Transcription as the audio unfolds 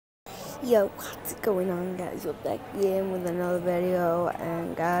Yo, what's going on, guys? We're back again with another video,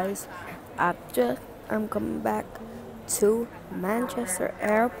 and guys, I'm coming back to Manchester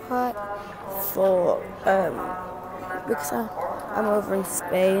Airport for because I'm over in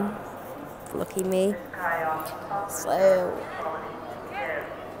Spain. Lucky me.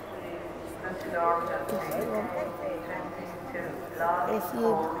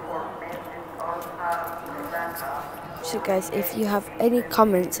 So guys, if you have any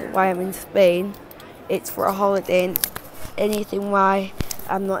comments why I'm in Spain, it's for a holiday, and anything why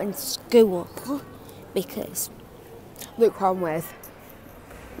I'm not in school, because look who I'm with.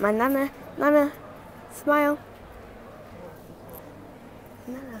 My Nana, smile.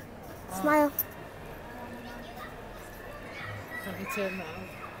 Nana, smile. Let me turn that on.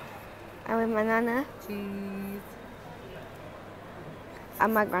 I'm with my Nana. Cheese.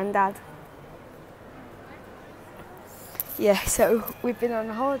 And my granddad. Yeah, so we've been on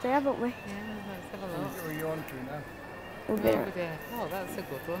a holiday, haven't we? Yeah, let's have a look. What are you on to now? We've been Over there. Oh, that's a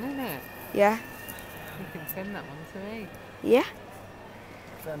good one, isn't it? Yeah. You can send that one to me. Yeah.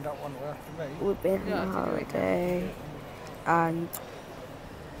 Send that one to me. We've been Yeah, on a I can do it holiday and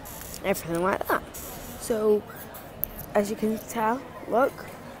everything like that. So, as you can tell, look,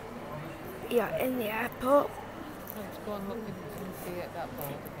 we are in the airport. Let's go and look and see at that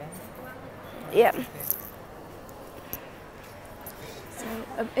board again. Yep. So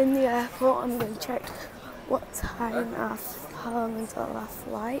I'm in the airport. I'm going to check what time how long until our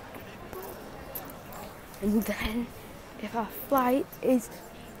flight, and then if our flight is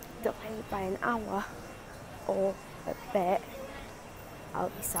delayed by an hour or a bit, I'll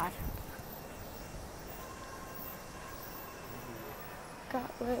be sad.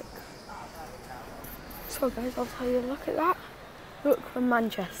 Gatwick. So guys, I'll tell you, look at that. Look, from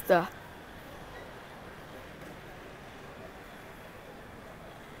Manchester.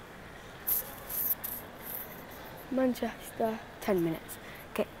 Manchester, 10 minutes.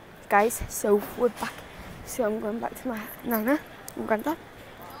 Okay, guys, so we're back. So I'm going back to my Nana and Granddad.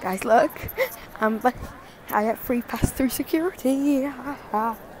 Guys, look, I get free pass through security.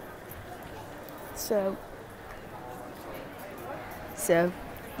 So,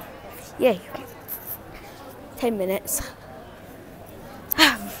 yeah, 10 minutes.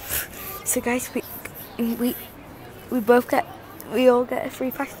 So guys, we all get a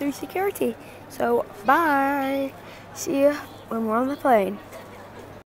free pass through security. So bye. See you when we're on the plane.